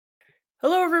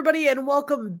Hello, everybody, and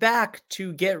welcome back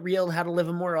to Get Real: How to Live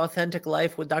a More Authentic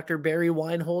Life with Dr. Barry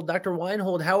Weinhold. Dr.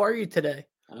 Weinhold, how are you today?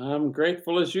 I'm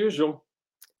grateful as usual.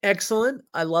 Excellent.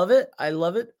 I love it. I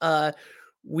love it.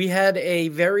 We had a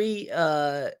very,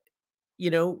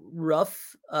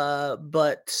 rough,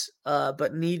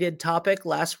 but needed topic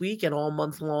last week and all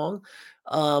month long.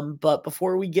 But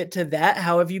before we get to that,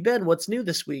 how have you been? What's new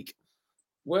this week?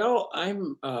 Well,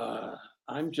 I'm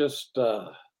just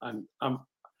I'm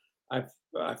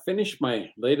I finished my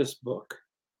latest book,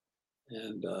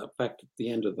 and in fact, at the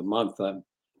end of the month, I'm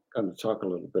going to talk a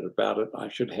little bit about it. I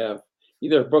should have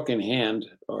either a book in hand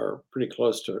or pretty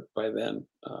close to it by then.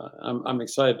 I'm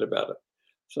excited about it,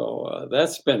 so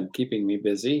that's been keeping me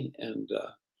busy, and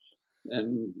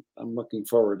I'm looking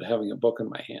forward to having a book in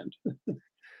my hand.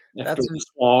 After That's this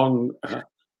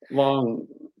long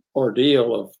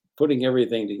ordeal of putting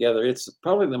everything together. It's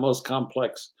probably the most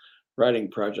complex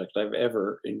writing project I've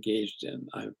ever engaged in.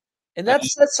 and I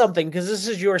that's something because this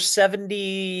is your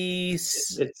 70.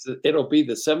 it'll be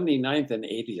the 79th and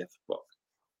 80th book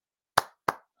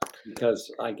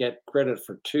because I get credit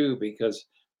for two because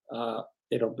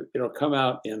it'll come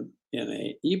out in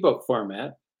a ebook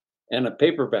format and a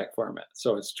paperback format.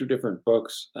 So it's two different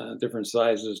books, different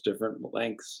sizes, different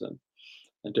lengths,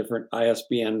 and different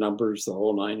ISBN numbers, the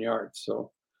whole 9 yards.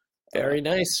 So uh, Very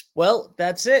nice. Well,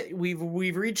 that's it. We've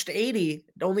reached 80,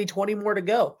 only 20 more to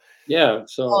go. yeah,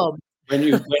 so Um, when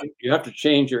you have to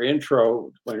change your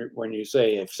intro when you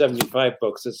say if 75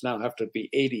 books, it's now have to be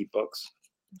 80 books.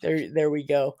 there we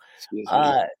go. Excuse me.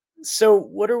 Uh, so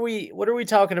what are we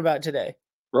talking about today?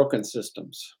 Broken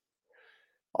systems.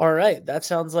 All right, that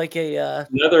sounds like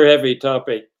Another heavy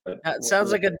topic, but that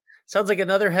sounds like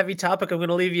another heavy topic. I'm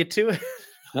gonna leave you to it.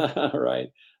 right.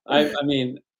 I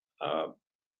mean, uh,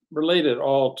 related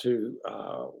all to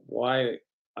why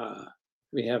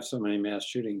we have so many mass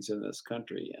shootings in this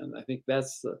country, and I think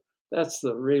that's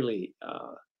the really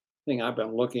thing I've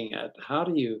been looking at. How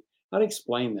to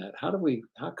explain that?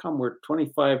 How come we're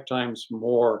 25 times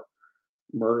more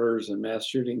murders and mass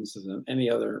shootings than any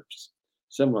other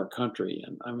similar country?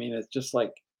 And I mean, it's just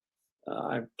like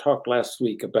I talked last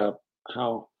week about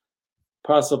how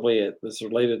possibly it was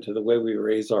related to the way we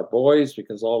raise our boys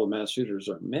because all the mass shooters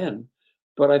are men.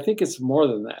 But I think it's more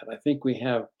than that. I think we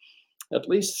have at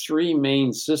least three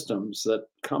main systems that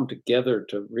come together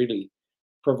to really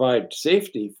provide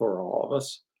safety for all of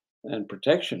us and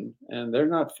protection, and they're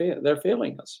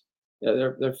failing us.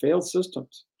 Yeah, they're failed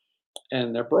systems,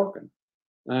 and they're broken.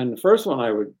 And the first one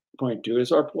I would point to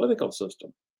is our political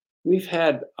system. We've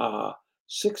had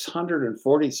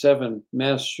 647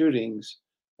 mass shootings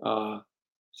uh,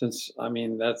 since, I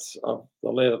mean, that's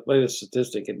the latest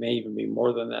statistic. It may even be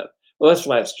more than that. Well, that's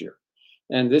last year,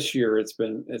 and this year it's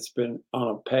been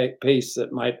on a pace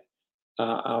that might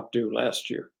outdo last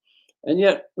year. And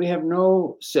yet we have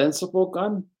no sensible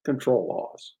gun control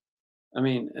laws. I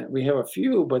mean, we have a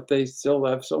few, but they still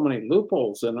have so many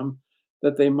loopholes in them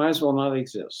that they might as well not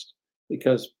exist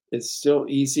because it's still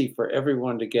easy for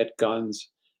everyone to get guns.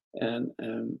 And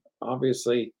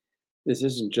obviously, this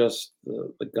isn't just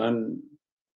the gun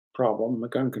problem, the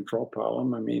gun control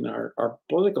problem. I mean, our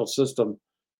political system,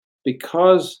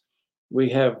 because we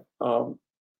have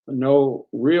no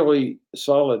really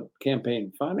solid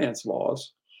campaign finance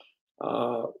laws,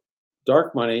 uh,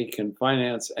 dark money can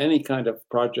finance any kind of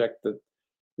project that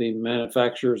the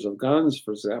manufacturers of guns,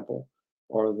 for example,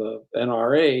 or the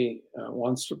NRA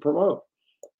wants to promote.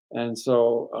 And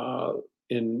so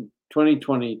in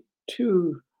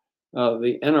 2022,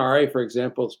 the NRA, for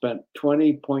example, spent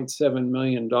 $20.7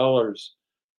 million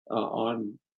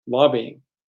on lobbying.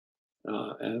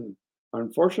 And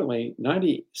unfortunately,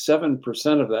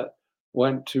 97% of that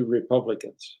went to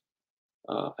Republicans.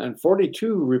 And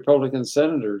 42 Republican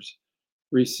senators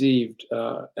received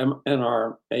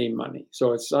NRA money.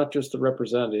 So it's not just the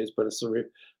representatives, but it's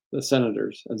the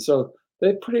senators. And so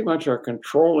they pretty much are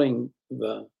controlling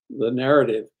the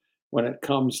narrative when it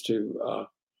comes to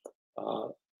uh,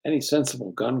 any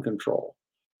sensible gun control.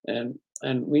 And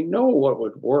we know what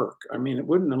would work. I mean, it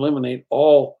wouldn't eliminate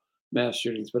all mass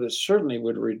shootings, but it certainly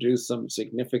would reduce them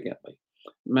significantly.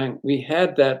 Man, we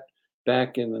had that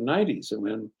back in the 90s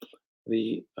when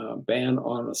the ban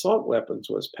on assault weapons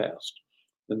was passed,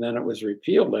 and then it was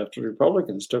repealed after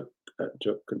Republicans took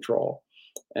control,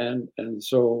 and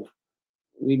so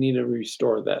we need to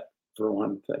restore that for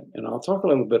one thing. And I'll talk a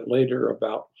little bit later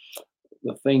about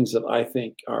the things that I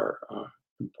think are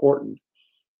important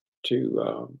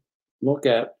to look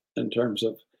at in terms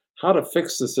of how to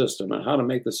fix the system and how to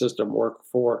make the system work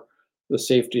for the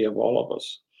safety of all of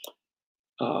us.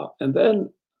 And then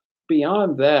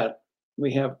beyond that,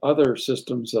 we have other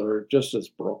systems that are just as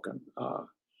broken.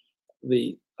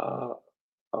 The uh,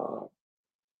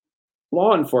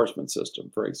 law enforcement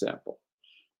system, for example,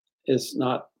 is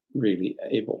not really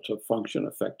able to function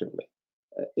effectively.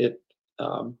 It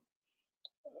um,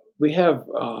 we have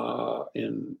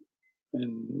in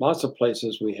lots of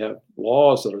places we have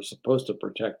laws that are supposed to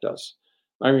protect us.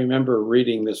 I remember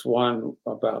reading this one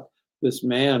about this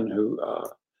man who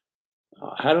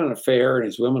had an affair and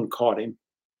his woman caught him,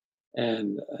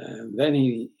 and then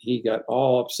he got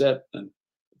all upset and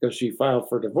because she filed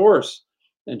for divorce,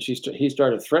 and he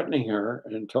started threatening her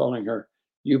and telling her,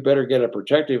 "You better get a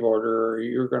protective order, or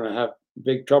you're going to have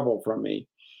big trouble from me."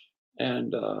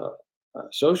 And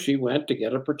so she went to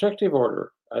get a protective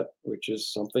order, which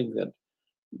is something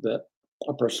that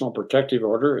a personal protective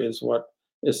order is what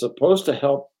is supposed to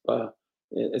help.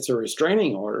 It's a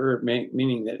restraining order,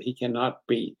 meaning that he cannot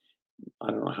be, I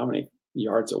don't know how many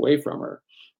yards away from her.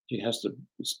 He has to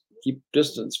keep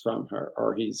distance from her,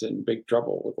 or he's in big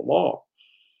trouble with the law.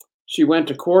 She went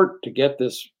to court to get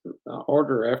this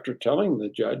order after telling the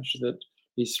judge that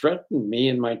he's threatened me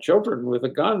and my children with a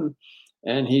gun,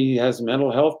 and he has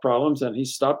mental health problems, and he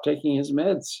stopped taking his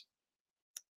meds.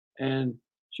 And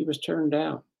she was turned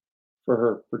down for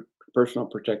her personal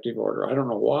protective order. I don't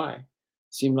know why. It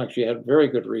seemed like she had very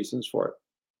good reasons for it.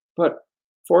 But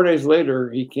 4 days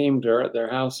later, he came to their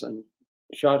house and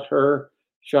shot her,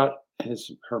 shot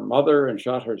her mother, and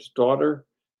shot her daughter,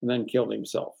 and then killed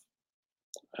himself.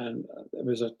 And it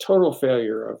was a total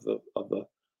failure of the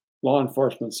law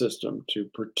enforcement system to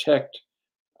protect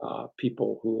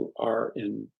people who are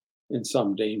in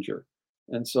some danger.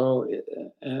 And so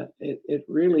it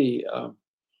really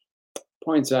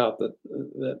points out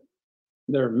that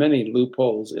there are many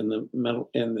loopholes in the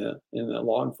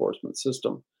law enforcement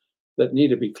system that need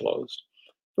to be closed.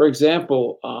 For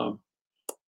example,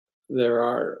 there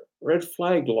are red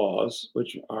flag laws,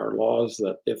 which are laws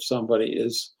that if somebody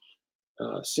is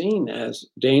seen as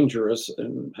dangerous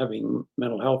and having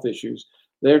mental health issues,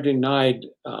 they're denied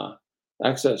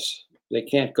access. They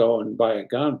can't go and buy a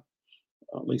gun,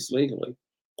 at least legally.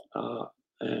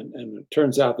 And it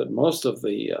turns out that most of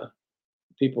the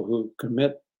people who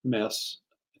commit mass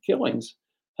killings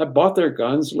have bought their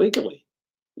guns legally,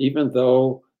 even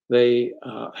though they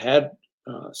had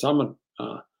some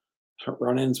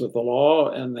run-ins with the law,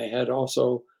 and they had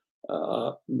also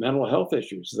mental health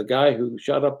issues. The guy who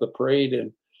shot up the parade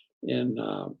in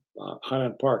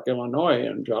Highland Park, Illinois,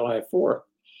 on July 4th,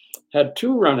 had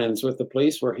 2 run-ins with the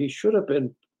police where he should have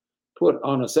been put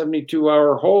on a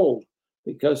 72-hour hold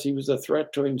because he was a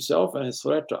threat to himself and a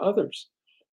threat to others.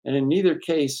 And in neither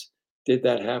case did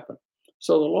that happen.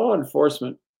 So the law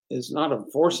enforcement is not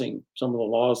enforcing some of the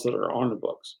laws that are on the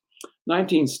books.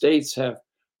 19 states have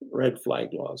red flag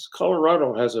laws.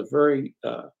 Colorado has a very,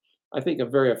 I think, a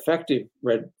very effective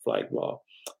red flag law.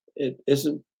 It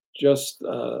isn't just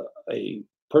a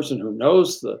person who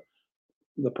knows the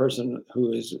person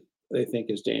who they think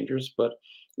is dangerous, but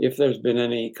if there's been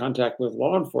any contact with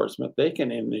law enforcement, they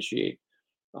can initiate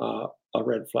a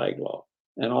red flag law.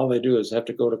 And all they do is have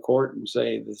to go to court and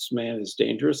say this man is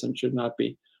dangerous and should not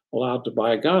be allowed to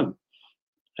buy a gun.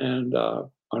 And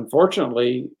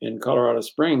unfortunately, in Colorado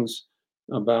Springs,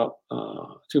 about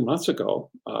 2 months ago,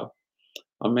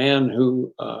 a man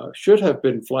who should have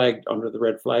been flagged under the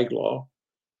red flag law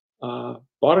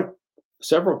bought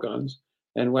several guns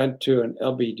and went to an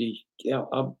LBD,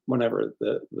 whatever,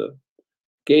 the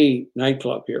gay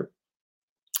nightclub here,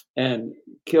 and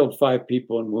killed 5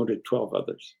 people and wounded 12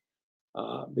 others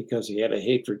because he had a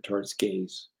hatred towards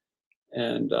gays.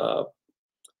 And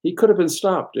he could have been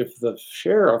stopped if the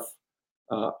sheriff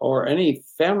or any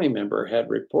family member had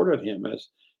reported him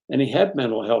and he had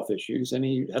mental health issues, and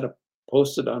he had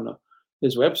posted on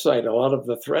his website a lot of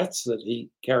the threats that he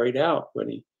carried out when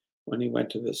he went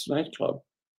to this nightclub,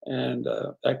 and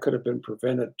that could have been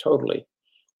prevented totally.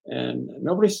 And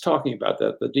nobody's talking about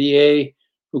that. The DA,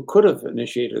 who could have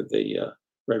initiated the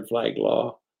red flag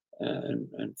law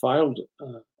and filed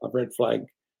a red flag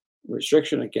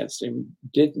restriction against him,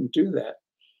 didn't do that.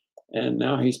 And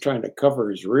now he's trying to cover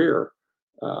his rear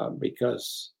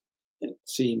because it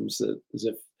seems that as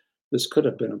if this could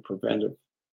have been a preventive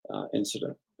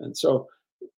incident. And so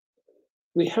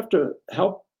we have to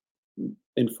help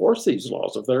enforce these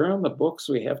laws. If they're on the books,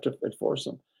 we have to enforce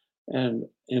them. And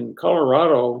in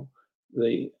Colorado,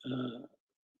 the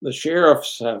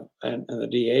sheriffs have and the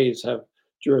DAs have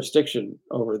jurisdiction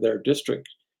over their district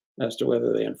as to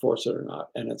whether they enforce it or not.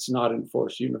 And it's not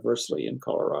enforced universally in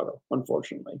Colorado,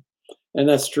 unfortunately. And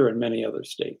that's true in many other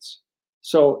states.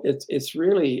 So it's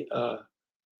really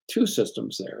 2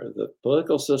 systems there: the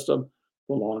political system,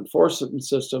 the law enforcement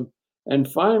system,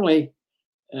 And finally,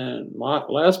 and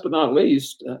last but not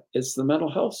least, it's the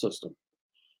mental health system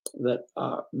that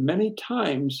many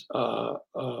times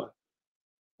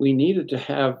we needed to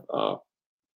have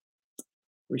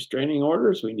restraining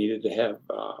orders. We needed to have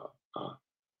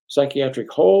psychiatric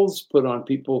holds put on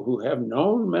people who have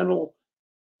known mental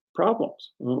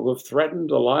problems, who have threatened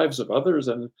the lives of others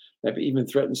and have even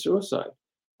threatened suicide.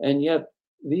 And yet,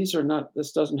 these are not.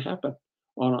 This doesn't happen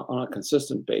on a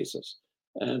consistent basis.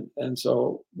 And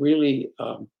so, really,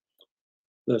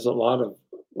 there's a lot of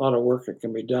work that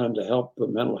can be done to help the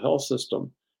mental health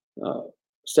system uh,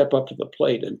 step up to the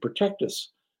plate and protect us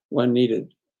when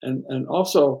needed. And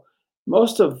also,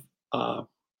 most of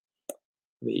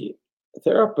the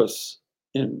therapists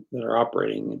that are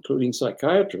operating, including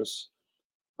psychiatrists,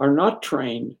 are not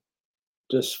trained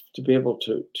just to be able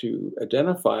to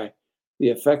identify the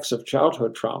effects of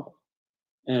childhood trauma.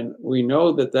 And we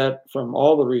know that from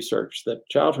all the research that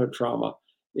childhood trauma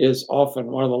is often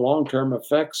one of the long-term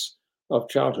effects of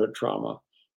childhood trauma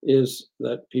is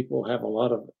that people have a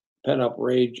lot of pent-up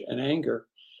rage and anger,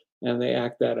 and they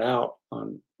act that out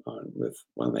on with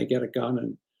when they get a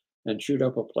gun and shoot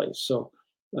up a place. So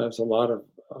there's a lot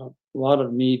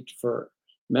of need for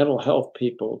mental health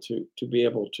people to be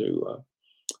able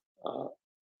uh,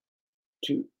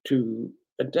 to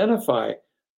identify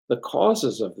the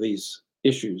causes of these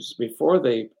issues before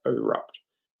they erupt.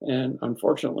 And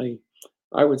unfortunately,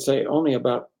 I would say only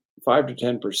about 5 to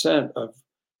 10% of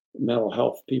mental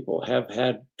health people have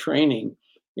had training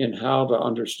in how to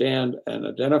understand and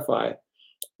identify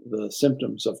the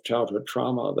symptoms of childhood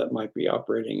trauma that might be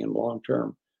operating in long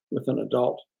term with an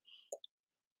adult.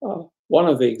 One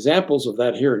of the examples of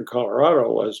that here in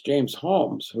Colorado was James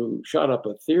Holmes, who shot up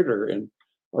a theater in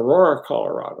Aurora,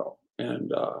 Colorado,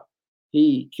 and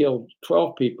he killed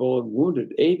 12 people and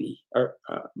wounded 80, or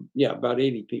yeah, about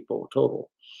 80 people total.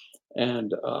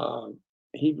 And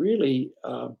he really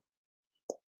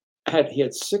he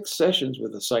had 6 sessions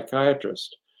with a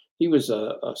psychiatrist. He was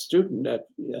a student at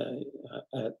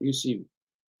UC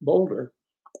Boulder.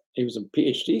 He was a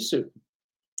PhD student,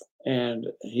 and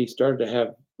he started to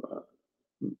have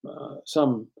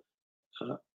some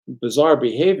uh, bizarre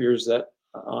behaviors that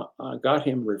got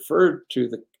him referred to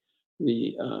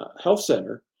the health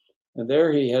center, and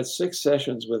there he had 6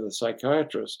 sessions with a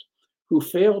psychiatrist who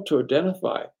failed to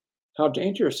identify how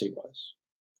dangerous he was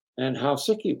and how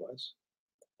sick he was.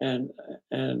 And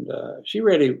she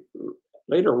really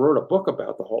later wrote a book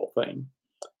about the whole thing,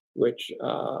 which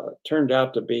turned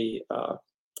out to be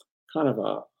kind of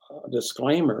a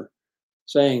disclaimer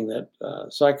saying that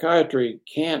psychiatry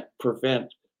can't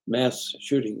prevent mass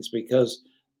shootings because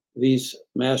these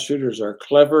mass shooters are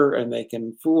clever and they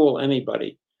can fool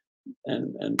anybody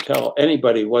and tell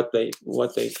anybody what they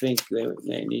think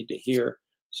they need to hear.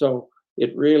 So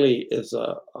it really is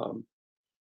a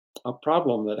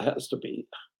problem that has to be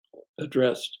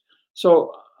addressed.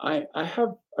 So I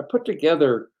put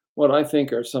together what I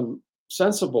think are some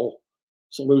sensible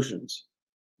solutions,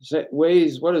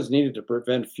 ways what is needed to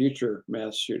prevent future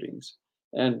mass shootings.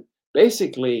 And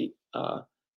basically,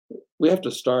 we have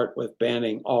to start with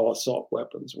banning all assault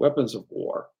weapons, weapons of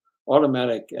war,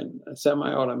 automatic and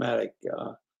semi-automatic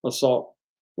assault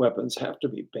weapons have to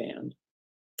be banned.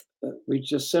 We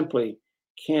just simply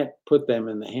can't put them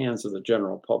in the hands of the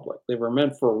general public. They were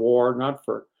meant for war, not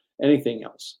for anything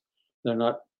else. They're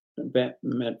not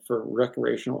meant for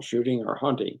recreational shooting or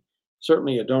hunting.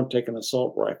 Certainly, you don't take an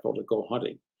assault rifle to go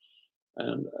hunting.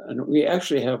 And we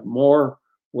actually have more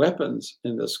weapons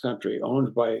in this country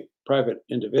owned by private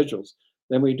individuals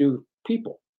than we do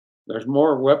people. There's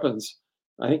more weapons.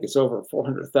 I think it's over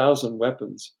 400,000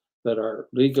 weapons that are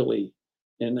legally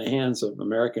in the hands of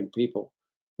American people.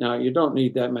 Now, you don't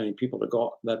need that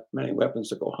many weapons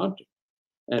to go hunting,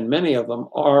 and many of them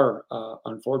are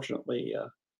unfortunately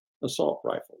assault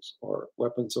rifles or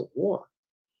weapons of war.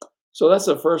 So that's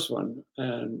the first one,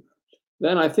 and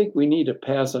then I think we need to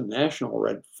pass a national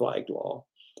red flag law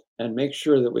and make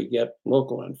sure that we get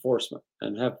local enforcement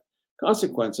and have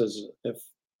consequences if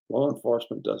law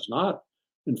enforcement does not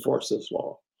enforce this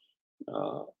law.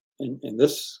 Uh, in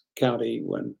this county,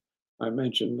 when I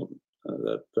mentioned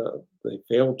that they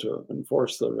failed to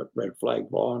enforce the red flag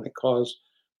law and it caused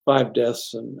 5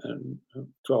 deaths and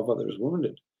 12 others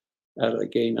wounded at a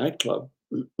gay nightclub.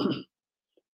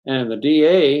 And the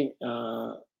DA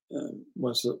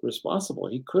was responsible.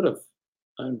 He could have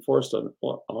enforced a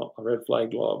red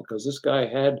flag law because this guy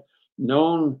had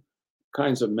known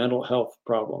kinds of mental health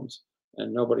problems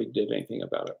and nobody did anything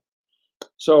about it.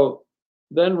 So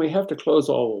then we have to close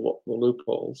all the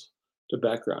loopholes to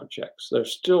background checks.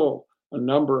 There's still a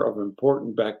number of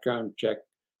important background check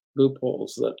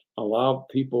loopholes that allow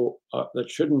people that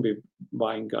shouldn't be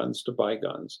buying guns to buy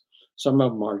guns. Some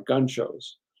of them are gun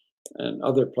shows and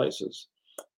other places.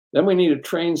 Then we need to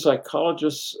train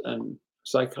psychologists and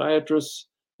psychiatrists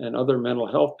and other mental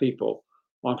health people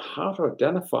on how to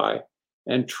identify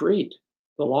and treat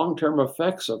the long term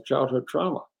effects of childhood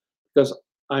trauma. Because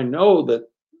I know that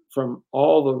from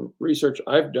all the research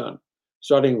I've done,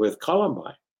 starting with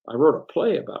Columbine, I wrote a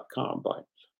play about Columbine.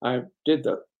 I did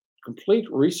the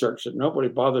complete research that nobody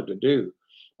bothered to do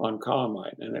on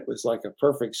Columbine. And it was like a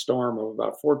perfect storm of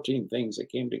about 14 things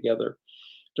that came together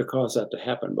to cause that to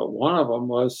happen. But one of them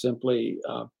was simply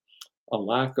a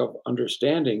lack of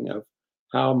understanding of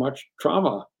how much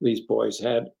trauma these boys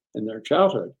had in their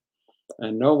childhood.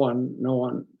 And no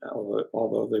one,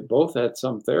 although they both had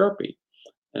some therapy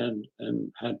and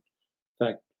had, in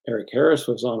fact, Eric Harris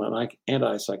was on an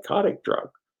antipsychotic drug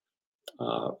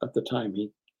at the time.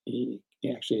 He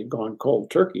actually had gone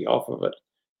cold turkey off of it,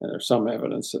 and there's some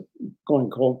evidence that going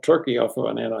cold turkey off of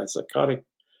an antipsychotic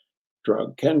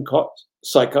drug can cause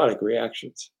psychotic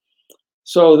reactions.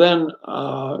 So then,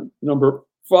 number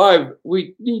five,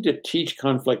 we need to teach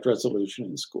conflict resolution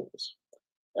in schools.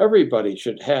 Everybody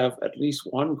should have at least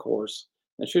one course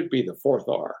that should be the fourth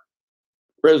R,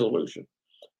 resolution.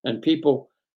 And people,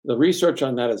 the research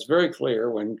on that is very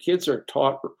clear. When kids are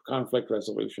taught conflict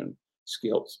resolution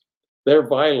skills, their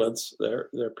violence, their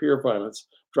peer violence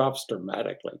drops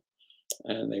dramatically,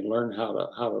 and they learn how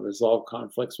to resolve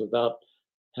conflicts without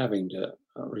having to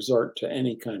resort to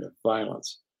any kind of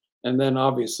violence. And then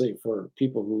obviously for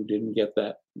people who didn't get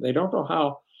that, they don't know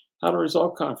how to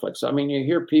resolve conflicts. I mean, you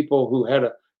hear people who had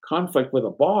a conflict with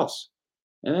a boss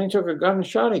and then took a gun and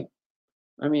shot him.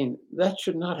 I mean, that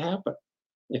should not happen.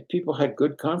 If people had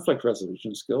good conflict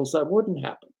resolution skills, that wouldn't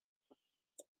happen.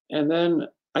 And then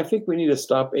I think we need to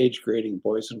stop age grading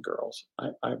boys and girls.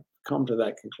 I've come to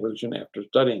that conclusion after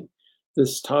studying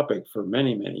this topic for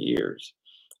many, many years.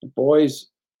 Boys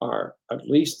are at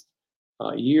least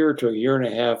a year to a year and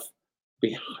a half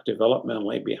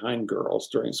developmentally behind girls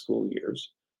during school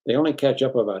years. They only catch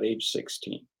up about age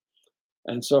 16.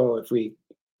 And so if we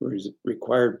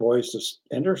required boys to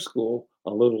enter school a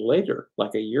little later,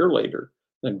 like a year later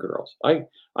than girls,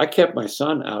 I kept my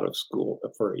son out of school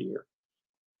for a year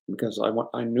because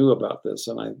I knew about this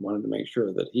and I wanted to make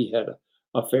sure that he had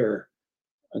a fair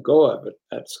go of it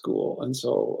at school. And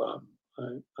so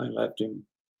I left him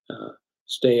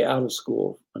stay out of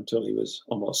school until he was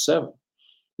almost 7.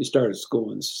 He started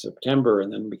school in September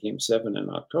and then became 7 in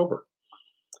October.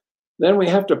 Then we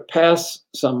have to pass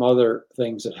some other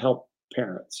things that help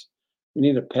parents. We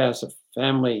need to pass a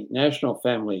national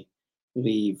family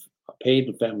leave, a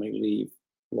paid family leave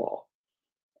law.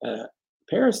 Uh,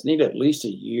 Parents need at least a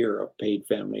year of paid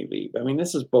family leave. I mean,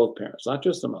 this is both parents, not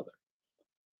just the mother,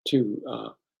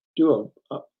 to do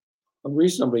a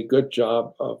reasonably good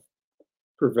job of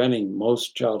preventing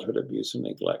most childhood abuse and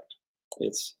neglect.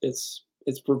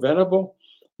 It's preventable,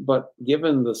 but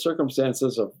given the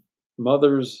circumstances of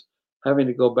mothers having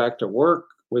to go back to work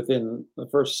within the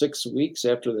first 6 weeks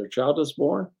after their child is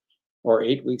born, or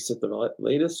 8 weeks at the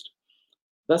latest,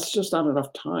 that's just not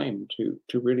enough time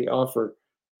to really offer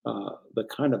the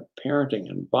kind of parenting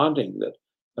and bonding that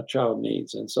a child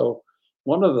needs. And so,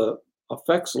 one of the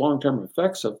long-term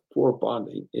effects of poor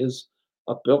bonding is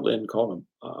a built-in called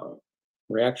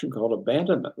reaction called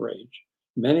abandonment rage.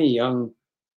 Many young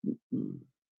mm,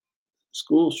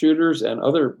 school shooters and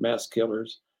other mass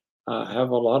killers have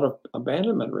a lot of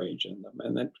abandonment rage in them,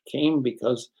 and that came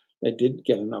because they didn't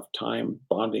get enough time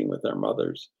bonding with their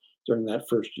mothers during that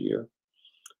first year.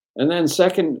 And then,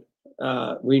 second,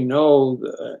 we know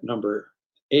number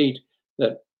 8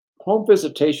 that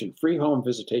free home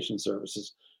visitation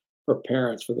services for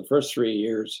parents for the first 3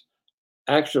 years.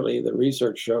 Actually, the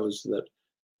research shows that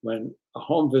when a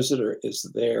home visitor is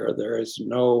there, there is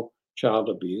no child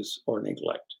abuse or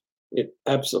neglect. It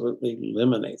absolutely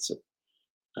eliminates it.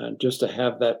 And just to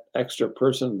have that extra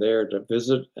person there to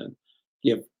visit and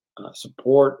give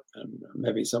support and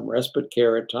maybe some respite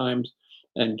care at times,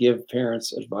 and give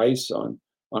parents advice on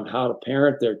how to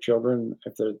parent their children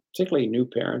if they're particularly new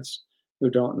parents who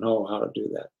don't know how to do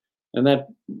that. And that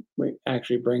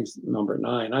actually brings number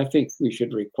 9. I think we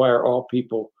should require all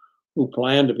people who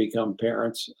plan to become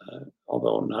parents,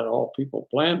 although not all people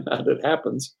plan that it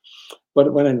happens,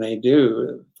 but when they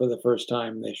do for the first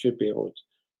time, they should be able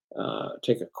to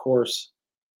take a course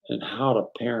in how to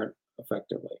parent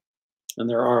effectively. And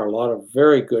there are a lot of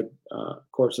very good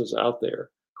courses out there.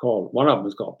 One of them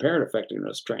is called Parent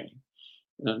Effectiveness Training,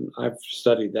 and I've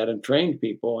studied that and trained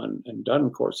people and done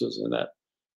courses in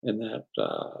that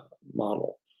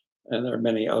model. And there are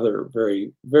many other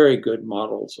very, very good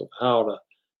models of how to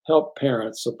help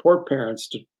parents, support parents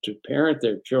to parent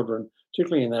their children,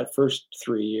 particularly in that first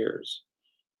 3 years.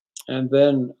 And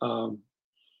then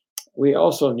we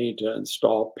also need to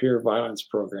install peer violence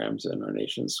programs in our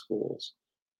nation's schools.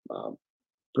 Um,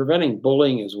 Preventing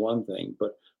bullying is one thing,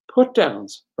 but put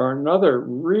downs are another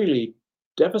really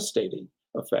devastating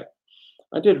effect.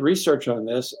 I did research on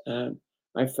this and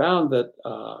I found that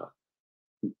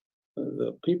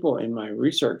the people in my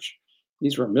research,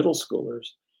 these were middle schoolers,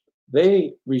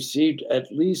 they received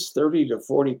at least 30 to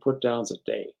 40 put downs a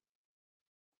day.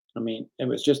 I mean, it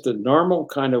was just a normal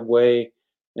kind of way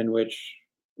in which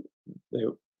they,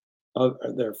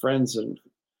 their friends and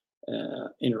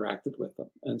interacted with them.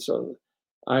 And so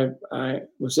I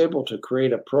was able to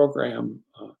create a program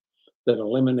that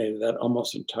eliminated that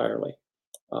almost entirely,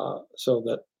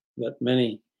 so that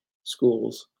many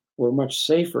schools were much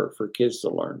safer for kids to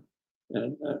learn,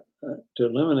 and to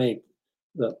eliminate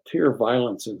the peer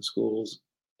violence in schools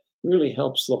really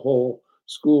helps the whole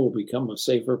school become a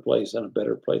safer place and a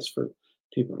better place for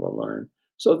people to learn.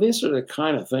 So these are the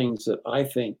kind of things that I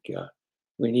think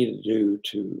we need to do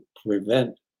to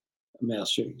prevent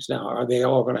mass shootings. Now, are they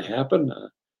all going to happen?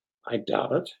 I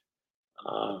doubt it.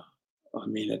 Uh, I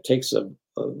mean, it takes the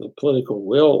political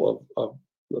will of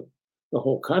the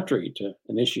whole country to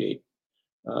initiate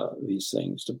these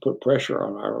things, to put pressure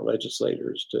on our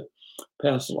legislators to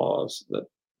pass laws that,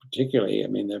 particularly, I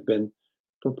mean, there have been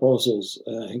proposals.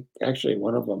 Actually,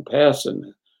 one of them passed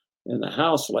in the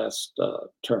House last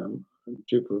term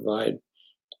to provide,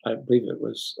 I believe it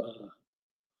was,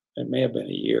 it may have been a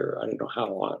year. I don't know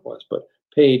how long it was, but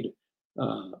paid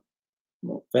uh,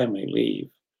 family leave.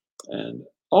 And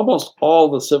almost all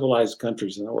the civilized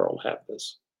countries in the world have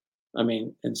this. I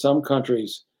mean, in some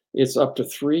countries, it's up to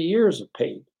 3 years of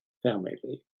paid family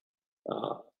leave.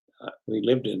 Uh, we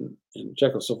lived in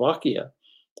Czechoslovakia,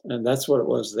 and that's what it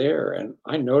was there. And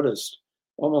I noticed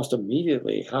almost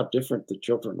immediately how different the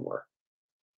children were.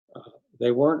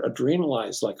 They weren't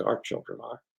adrenalized like our children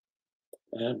are,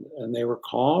 and they were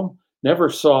calm. Never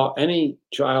saw any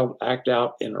child act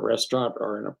out in a restaurant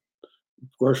or in a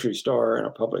grocery store or in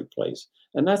a public place,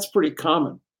 and that's pretty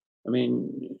common. I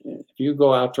mean, if you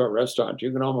go out to a restaurant,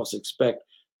 you can almost expect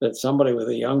that somebody with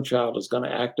a young child is going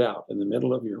to act out in the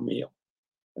middle of your meal.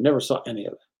 I never saw any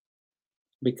of that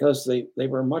because they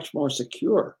were much more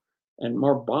secure and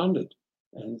more bonded.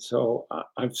 And so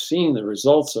I've seen the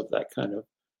results of that kind of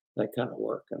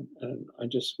work, and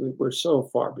we're so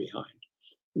far behind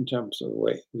in terms of the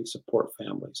way we support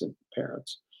families and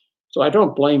parents. So I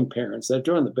don't blame parents; they're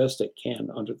doing the best they can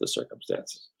under the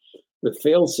circumstances. With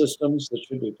failed systems that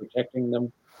should be protecting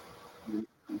them and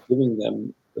giving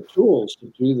them the tools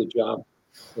to do the job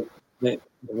that they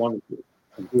want to do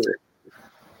and do it.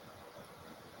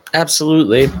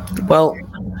 Absolutely. Well,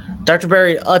 Dr.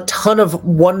 Berry, a ton of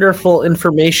wonderful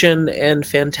information and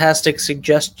fantastic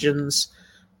suggestions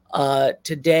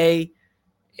today.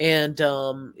 And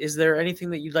is there anything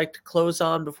that you'd like to close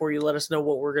on before you let us know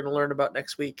what we're going to learn about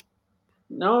next week?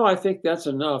 No, I think that's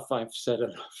enough. I've said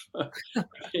enough.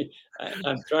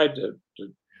 I've tried to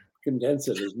condense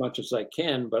it as much as I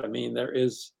can, but I mean, there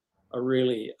is a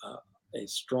really a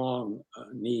strong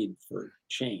need for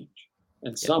change,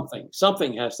 and something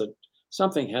has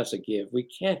to give. We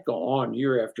can't go on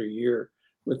year after year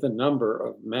with the number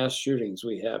of mass shootings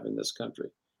we have in this country.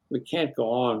 We can't go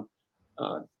on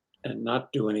and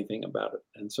not do anything about it.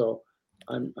 And so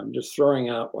I'm just throwing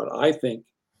out what I think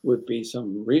would be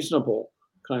some reasonable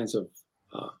kinds of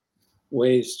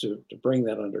ways to bring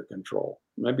that under control.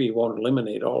 Maybe you won't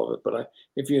eliminate all of it, but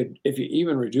if you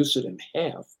even reduce it in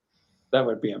half, that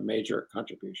would be a major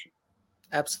contribution.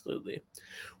 Absolutely.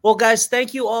 Well, guys,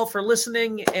 thank you all for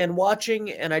listening and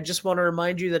watching. And I just want to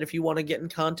remind you that if you want to get in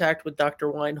contact with Dr.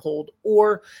 Weinhold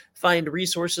or find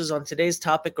resources on today's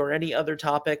topic or any other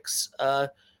topics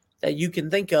that you can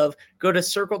think of, go to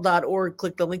circle.org,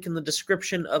 click the link in the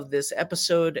description of this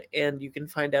episode, and you can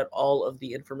find out all of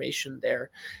the information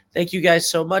there. Thank you guys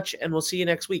so much, and we'll see you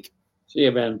next week. See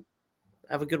you, Ben.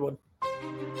 Have a good one.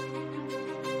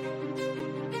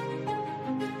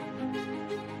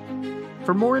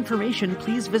 For more information,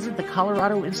 please visit the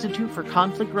Colorado Institute for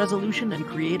Conflict Resolution and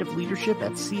Creative Leadership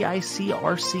at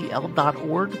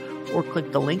CICRCL.org or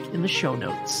click the link in the show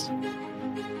notes.